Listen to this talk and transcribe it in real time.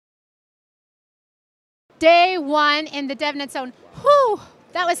Day one in the DevNet zone. Whew,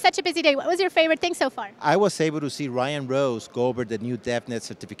 that was such a busy day. What was your favorite thing so far? I was able to see Ryan Rose go over the new DevNet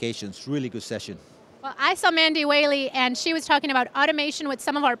certifications. Really good session. Well, I saw Mandy Whaley, and she was talking about automation with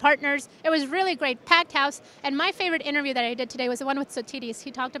some of our partners. It was really great, packed house. And my favorite interview that I did today was the one with Sotidis. He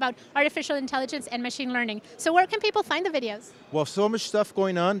talked about artificial intelligence and machine learning. So where can people find the videos? Well, so much stuff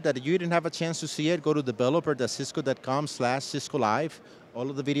going on that you didn't have a chance to see it. Go to developer.cisco.com/Cisco Live. All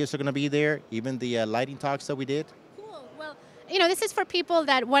of the videos are going to be there, even the lighting talks that we did. Cool. Well, you know, this is for people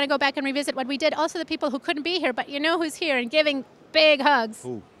that want to go back and revisit what we did. Also the people who couldn't be here, but you know who's here and giving big hugs.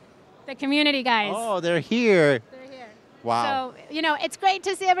 Ooh. The community guys. Oh, they're here. They're here. Wow. So, you know, it's great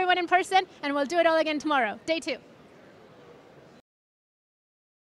to see everyone in person, and we'll do it all again tomorrow. Day 2.